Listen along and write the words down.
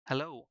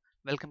Hello,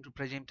 welcome to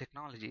Prajim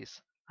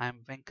Technologies. I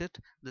am Venkat.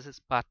 This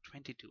is part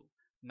 22,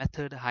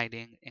 Method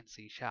Hiding in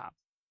C Sharp.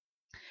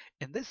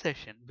 In this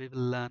session, we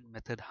will learn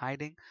method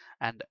hiding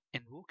and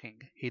invoking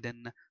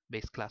hidden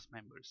base class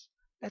members.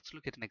 Let's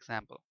look at an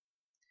example.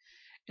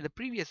 In the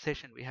previous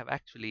session, we have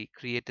actually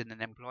created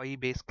an employee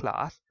base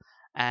class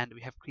and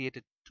we have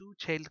created two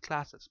child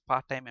classes,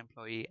 part-time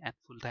employee and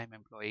full-time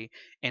employee,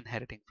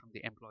 inheriting from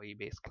the employee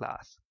base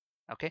class.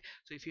 Okay,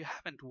 so if you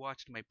haven't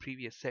watched my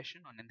previous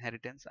session on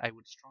inheritance, I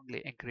would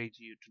strongly encourage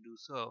you to do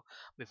so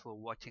before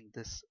watching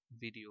this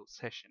video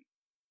session.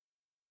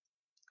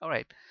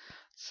 Alright,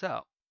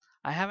 so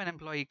I have an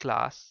employee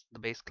class, the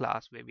base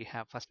class, where we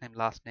have first name,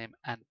 last name,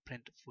 and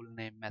print full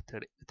name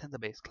method within the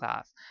base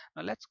class.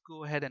 Now let's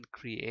go ahead and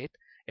create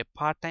a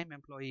part-time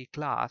employee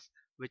class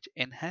which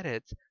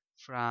inherits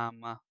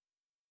from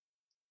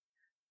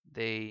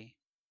the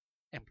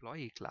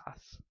employee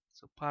class.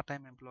 So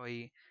part-time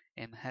employee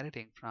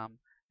inheriting from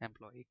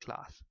employee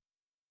class.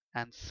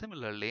 And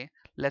similarly,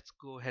 let's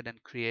go ahead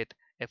and create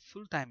a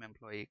full-time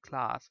employee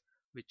class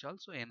which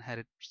also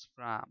inherits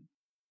from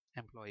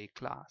employee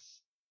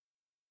class.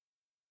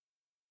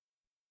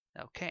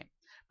 Okay,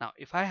 now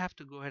if I have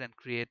to go ahead and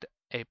create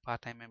a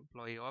part-time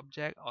employee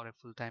object or a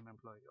full-time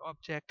employee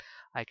object,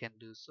 I can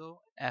do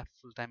so. F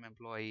full-time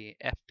employee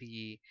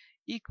FTE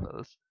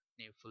equals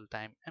new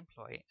full-time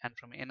employee. And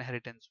from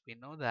inheritance, we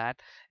know that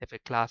if a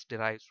class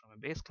derives from a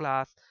base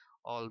class,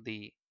 all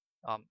the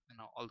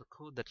all the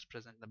code that's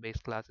present in the base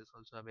class is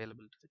also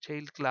available to the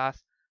child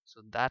class.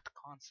 So that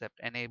concept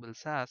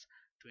enables us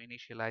to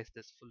initialize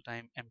this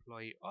full-time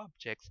employee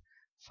object's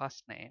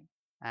first name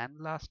and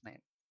last name.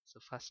 So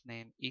first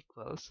name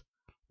equals,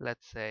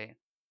 let's say,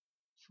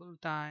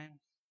 full-time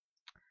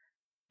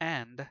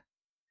and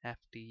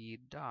FTE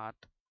dot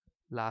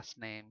last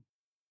name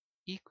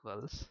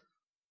equals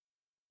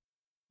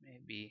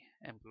maybe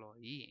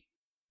employee.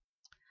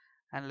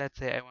 And let's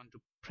say I want to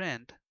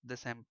print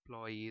this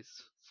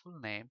employee's full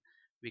name,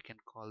 we can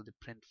call the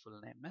print full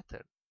name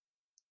method.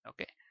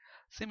 Okay.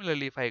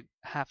 Similarly, if I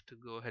have to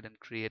go ahead and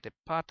create a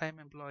part-time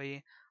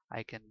employee,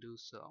 I can do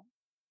so,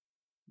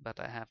 but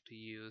I have to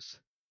use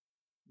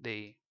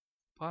the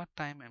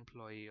part-time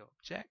employee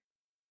object.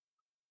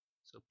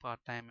 So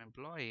part-time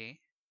employee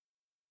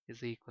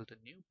is equal to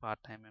new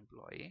part-time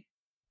employee.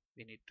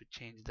 We need to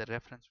change the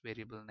reference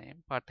variable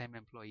name. Part-time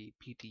employee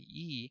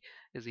PTE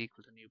is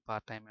equal to new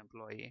part-time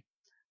employee.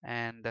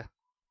 And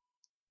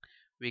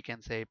we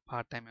can say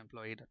part-time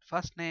employee dot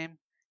first name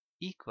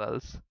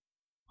equals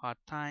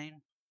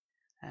part-time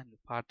and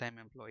part-time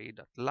employee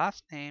dot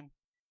last name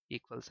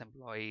equals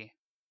employee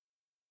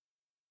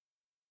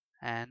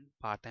and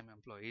part-time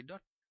employee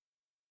dot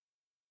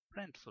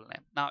print full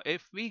name. Now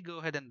if we go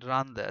ahead and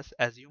run this,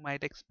 as you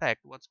might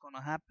expect, what's going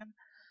to happen?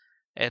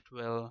 It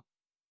will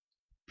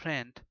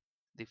print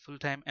the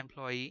full-time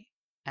employee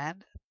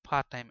and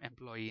part-time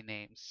employee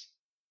names.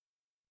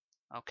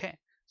 Okay,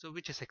 so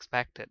which is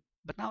expected.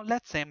 But now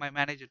let's say my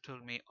manager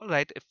told me, all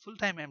right, a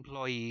full-time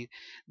employee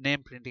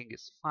name printing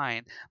is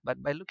fine,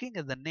 but by looking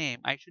at the name,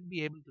 I should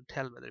be able to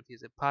tell whether if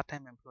he's a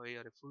part-time employee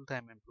or a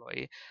full-time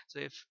employee. So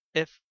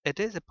if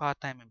it is a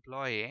part-time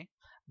employee,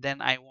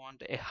 then I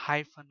want a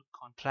hyphen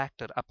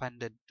contractor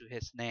appended to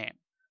his name,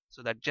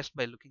 so that just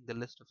by looking the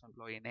list of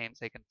employee names,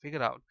 I can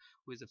figure out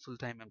who is a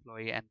full-time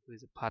employee and who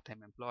is a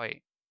part-time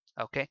employee.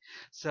 Okay,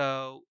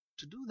 so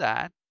to do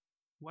that,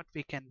 what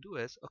we can do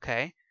is,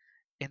 okay,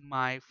 in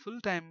my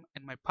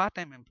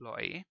part-time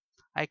employee,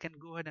 I can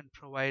go ahead and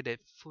provide a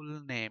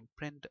full name,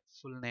 print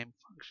full name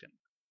function.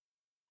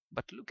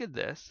 But look at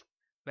this,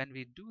 when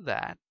we do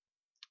that,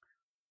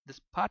 this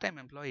part-time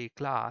employee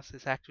class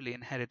is actually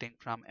inheriting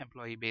from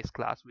employee base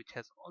class, which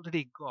has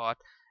already got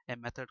a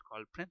method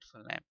called print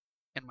full name.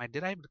 In my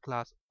derived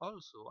class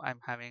also,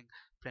 I'm having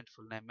print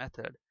full name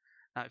method.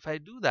 Now if I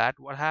do that,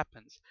 what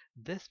happens?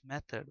 This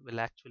method will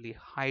actually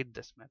hide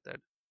this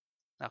method.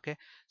 Okay,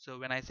 so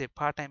when I say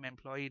part-time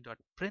employee dot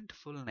print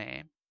full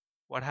name,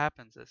 what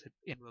happens is it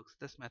invokes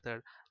this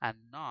method and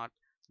not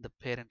the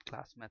parent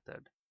class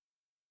method.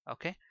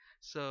 Okay,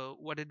 so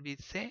what did we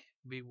say?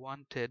 We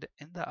wanted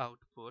in the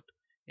output,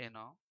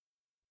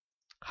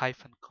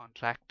 hyphen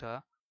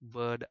contractor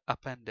word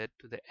appended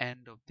to the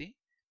end of the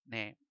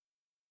name.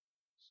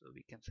 So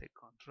we can say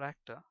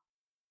contractor.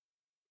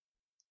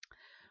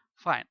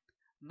 Fine.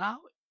 Now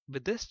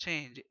with this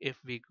change, if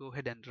we go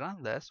ahead and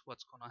run this,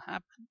 what's going to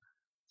happen?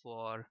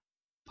 For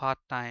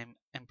part-time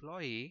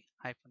employee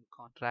hyphen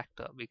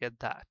contractor, we get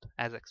that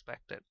as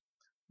expected.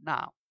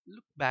 Now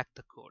look back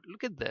the code.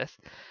 Look at this.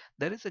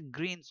 There is a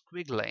green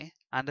squiggly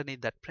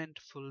underneath that print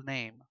full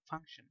name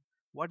function.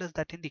 What does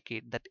that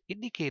indicate? That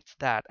indicates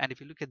that, and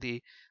if you look at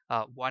the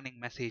warning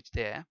message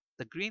there,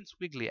 the green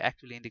squiggly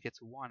actually indicates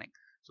a warning.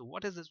 So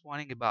what is this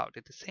warning about?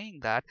 It is saying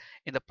that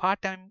in the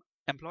part-time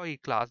employee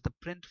class, the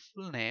print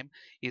full name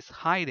is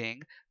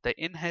hiding the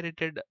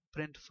inherited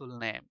print full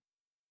name.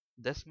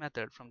 This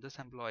method from this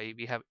employee,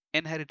 we have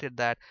inherited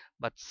that,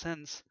 but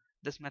since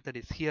this method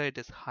is here, it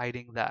is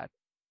hiding that.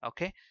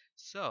 Okay,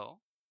 so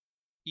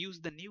use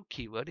the new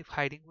keyword if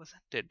hiding was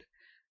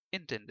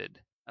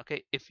intended.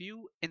 Okay, if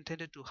you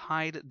intended to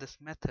hide this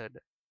method,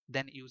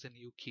 then use a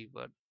new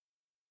keyword.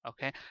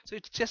 Okay, so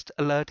it's just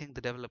alerting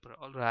the developer,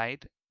 all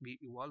right,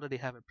 you already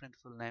have a print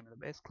full name in the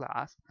base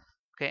class.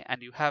 Okay,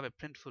 and you have a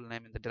print full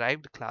name in the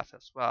derived class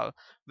as well,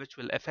 which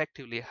will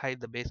effectively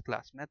hide the base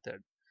class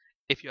method.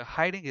 If your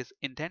hiding is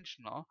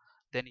intentional,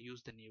 then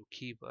use the new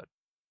keyword.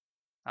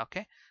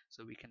 Okay,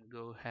 so we can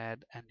go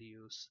ahead and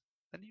use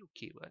the new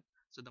keyword.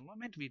 So the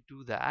moment we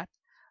do that,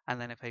 and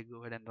then if I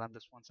go ahead and run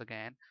this once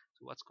again,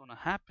 so what's going to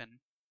happen,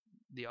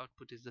 the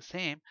output is the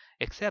same,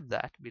 except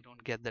that we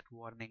don't get that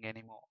warning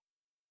anymore.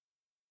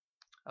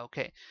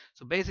 Okay,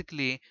 so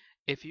basically,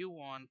 if you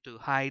want to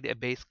hide a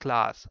base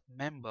class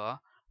member,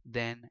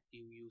 then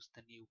you use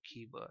the new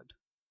keyword.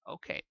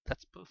 Okay,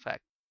 that's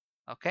perfect.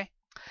 Okay,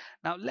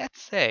 now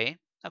let's say,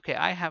 okay,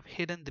 I have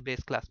hidden the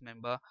base class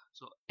member.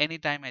 So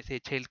anytime I say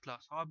child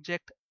class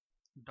object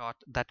dot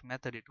that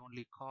method, it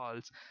only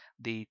calls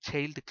the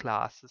child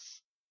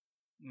classes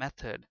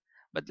method.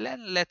 But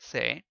then let's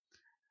say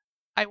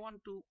I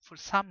want to, for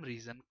some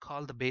reason,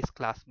 call the base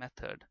class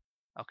method.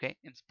 Okay,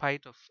 in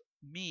spite of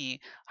me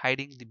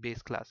hiding the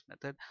base class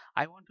method,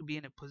 I want to be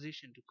in a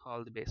position to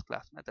call the base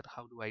class method.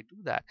 How do I do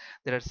that?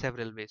 There are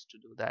several ways to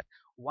do that.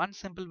 One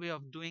simple way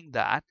of doing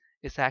that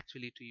is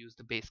actually to use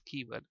the base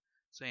keyword.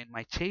 So in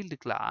my child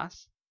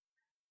class,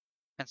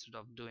 instead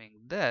of doing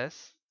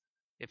this,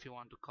 if you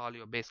want to call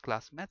your base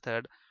class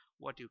method,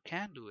 what you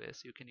can do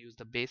is you can use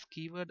the base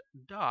keyword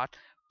dot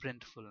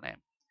print full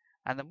name.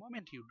 And the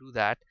moment you do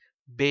that,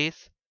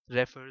 base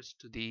refers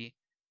to the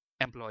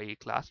employee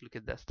class. Look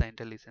at this, the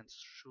IntelliSense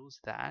shows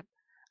that.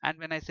 And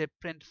when I say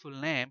print full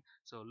name,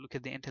 so look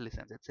at the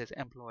IntelliSense, it says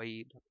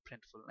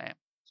employee.print full name.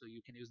 So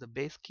you can use the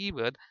base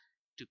keyword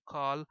to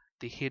call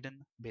the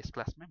hidden base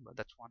class member.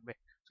 That's one way.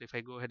 So if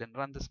I go ahead and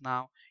run this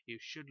now, you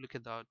should look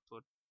at the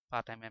output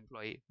part-time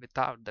employee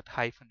without that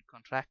hyphen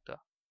contractor,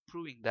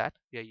 proving that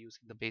we are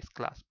using the base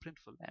class print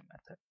full name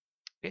method.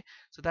 Okay,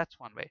 so that's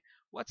one way.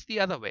 What's the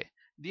other way?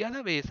 The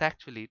other way is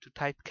actually to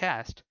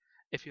typecast.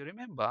 If you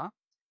remember,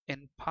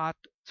 in part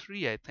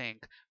 3, I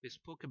think we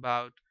spoke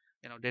about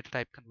data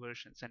type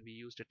conversions, and we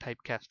used a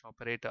typecast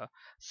operator.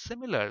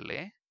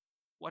 Similarly,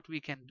 what we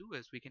can do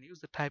is we can use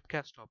the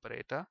typecast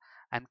operator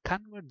and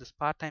convert this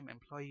part-time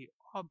employee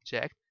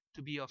object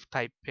to be of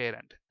type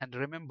parent. And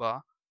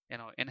remember,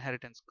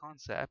 inheritance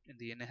concept in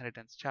the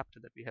inheritance chapter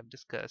that we have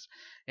discussed,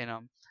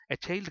 a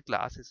child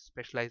class is a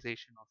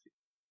specialization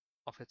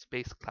of its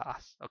base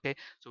class. Okay,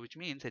 so which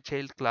means a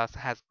child class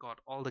has got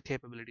all the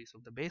capabilities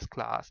of the base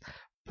class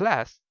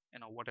plus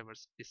whatever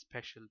is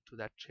special to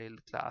that child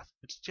class.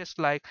 It's just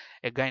like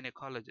a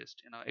gynecologist.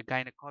 A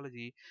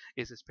gynecology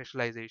is a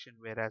specialization,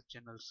 whereas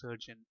general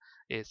surgeon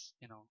is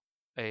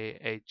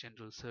a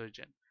general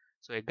surgeon.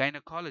 So a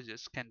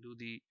gynecologist can do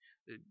the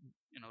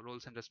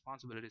roles and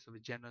responsibilities of a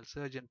general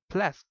surgeon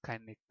plus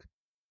gynec.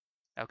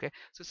 Okay,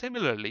 so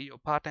similarly, your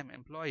part-time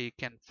employee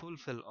can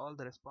fulfill all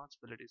the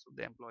responsibilities of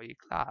the employee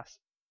class.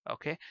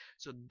 Okay,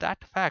 so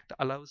that fact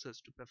allows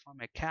us to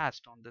perform a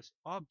cast on this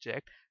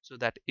object so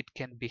that it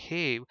can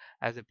behave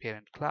as a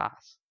parent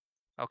class.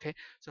 Okay,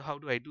 so how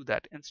do I do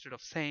that? Instead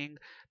of saying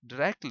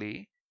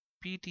directly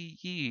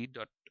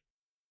pte.print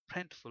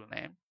full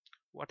name,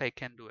 what I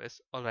can do is,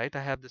 all right,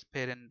 I have this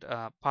parent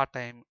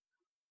part-time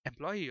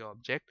employee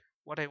object.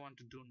 What I want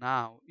to do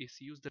now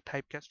is use the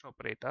typecast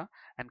operator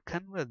and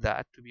convert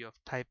that to be of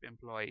type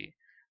employee.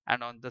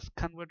 And on this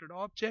converted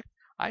object,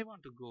 I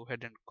want to go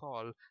ahead and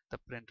call the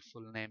print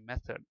full name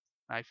method.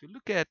 Now, if you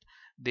look at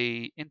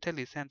the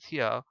IntelliSense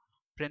here,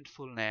 print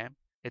full name,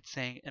 it's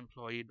saying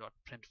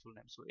employee.print full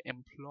name. So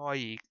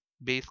employee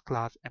base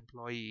class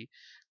employee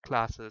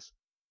classes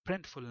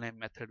print full name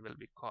method will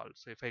be called.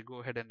 So if I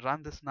go ahead and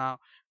run this now,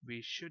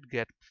 we should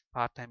get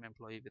part-time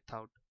employee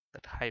without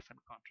that hyphen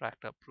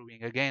contractor,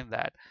 proving again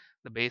that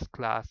the base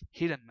class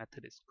hidden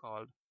method is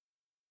called.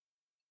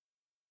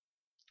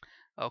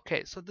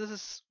 Okay, so this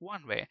is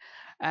one way.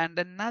 And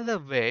another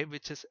way,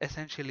 which is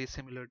essentially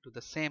similar to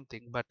the same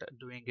thing but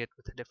doing it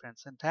with a different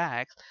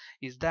syntax,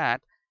 is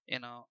that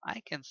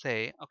I can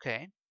say,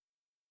 okay,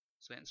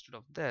 so instead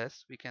of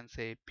this we can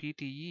say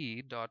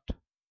pte dot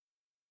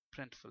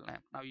print full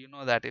name. Now you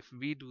know that if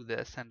we do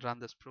this and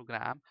run this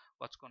program,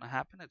 what's going to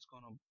happen? It's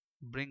going to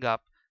bring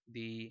up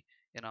the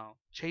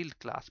child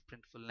class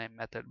print full name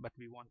method, but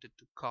we wanted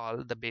to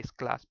call the base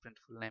class print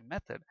full name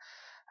method.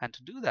 And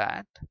to do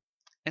that,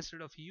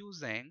 instead of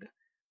using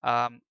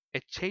a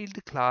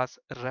child class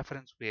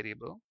reference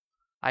variable,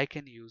 I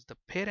can use the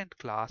parent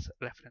class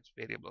reference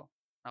variable.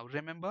 Now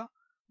remember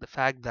the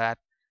fact that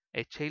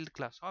a child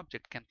class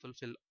object can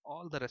fulfill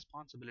all the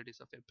responsibilities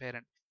of a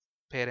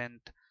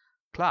parent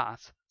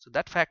class. So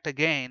that fact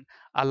again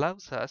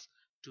allows us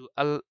to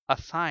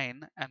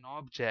assign an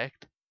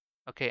object,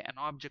 okay, an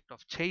object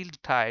of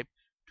child type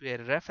to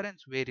a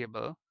reference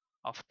variable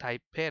of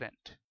type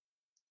parent.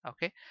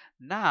 Okay,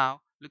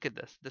 now look at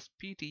this. This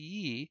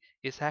PTE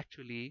is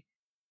actually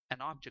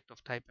an object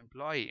of type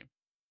employee,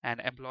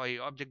 and employee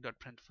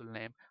object.print full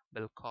name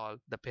will call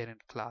the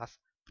parent class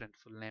print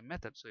full name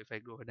method. So if I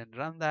go ahead and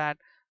run that,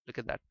 look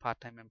at that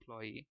part-time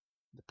employee.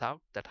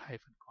 without that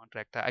hyphen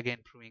contract, again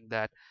proving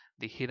that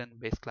the hidden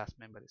base class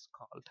member is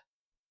called.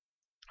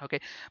 Okay,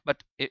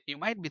 but you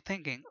might be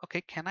thinking,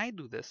 okay, can I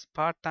do this?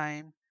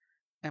 Part-time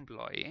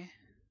employee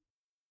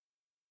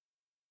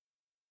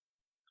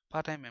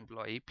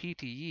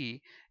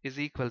PTE is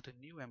equal to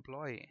new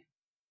employee.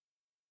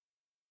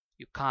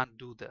 You can't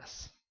do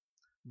this.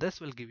 This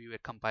will give you a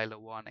compiler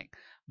warning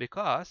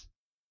because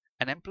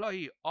an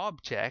employee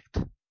object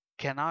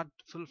cannot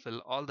fulfill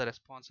all the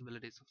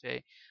responsibilities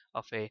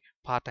of a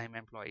part-time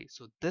employee.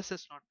 So this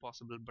is not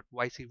possible, but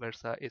vice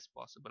versa is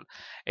possible.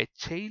 A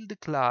child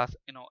class,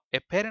 a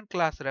parent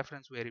class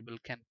reference variable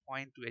can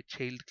point to a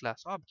child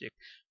class object,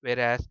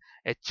 whereas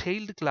a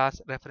child class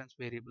reference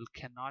variable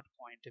cannot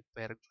point to a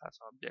parent class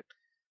object.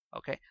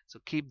 Okay, so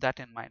keep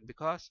that in mind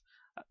because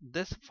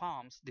this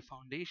forms the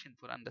foundation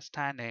for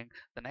understanding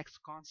the next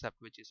concept,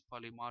 which is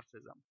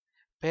polymorphism.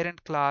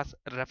 Parent class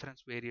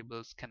reference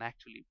variables can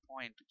actually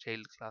point to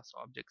child class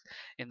objects.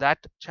 In that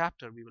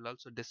chapter, we will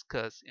also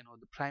discuss,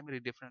 the primary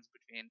difference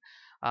between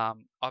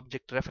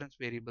object reference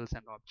variables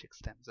and objects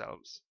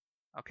themselves.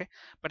 Okay,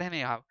 but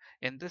anyhow,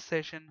 in this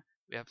session,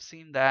 we have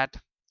seen that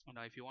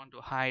if you want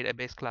to hide a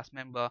base class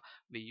member,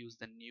 we use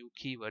the new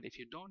keyword. If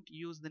you don't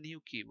use the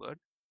new keyword,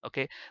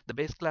 okay, the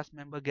base class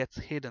member gets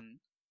hidden,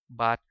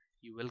 but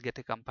you will get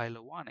a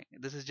compiler warning.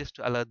 This is just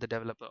to alert the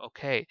developer,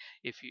 okay,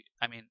 if you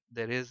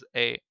there is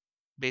a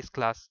base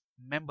class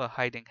member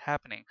hiding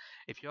happening.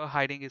 If your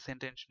hiding is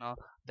intentional,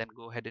 then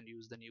go ahead and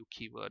use the new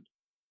keyword.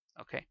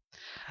 Okay,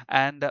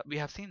 and we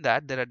have seen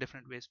that there are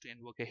different ways to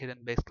invoke a hidden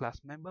base class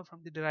member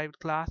from the derived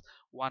class.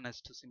 One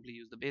is to simply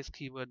use the base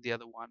keyword. The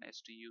other one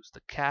is to use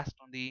the cast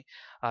on the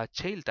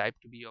child type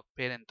to be your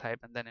parent type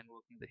and then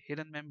invoking the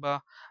hidden member.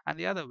 And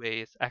the other way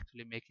is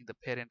actually making the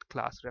parent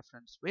class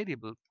reference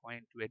variable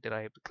point to a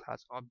derived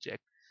class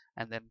object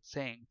and then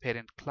saying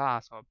parent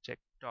class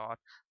object dot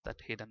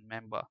that hidden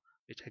member,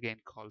 which again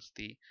calls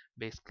the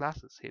base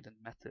class's hidden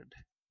method.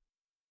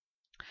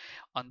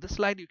 On this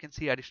slide, you can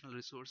see additional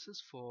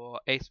resources for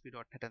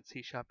ASP.NET and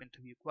C#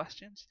 interview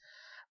questions.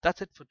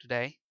 That's it for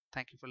today.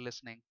 Thank you for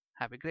listening.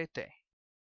 Have a great day.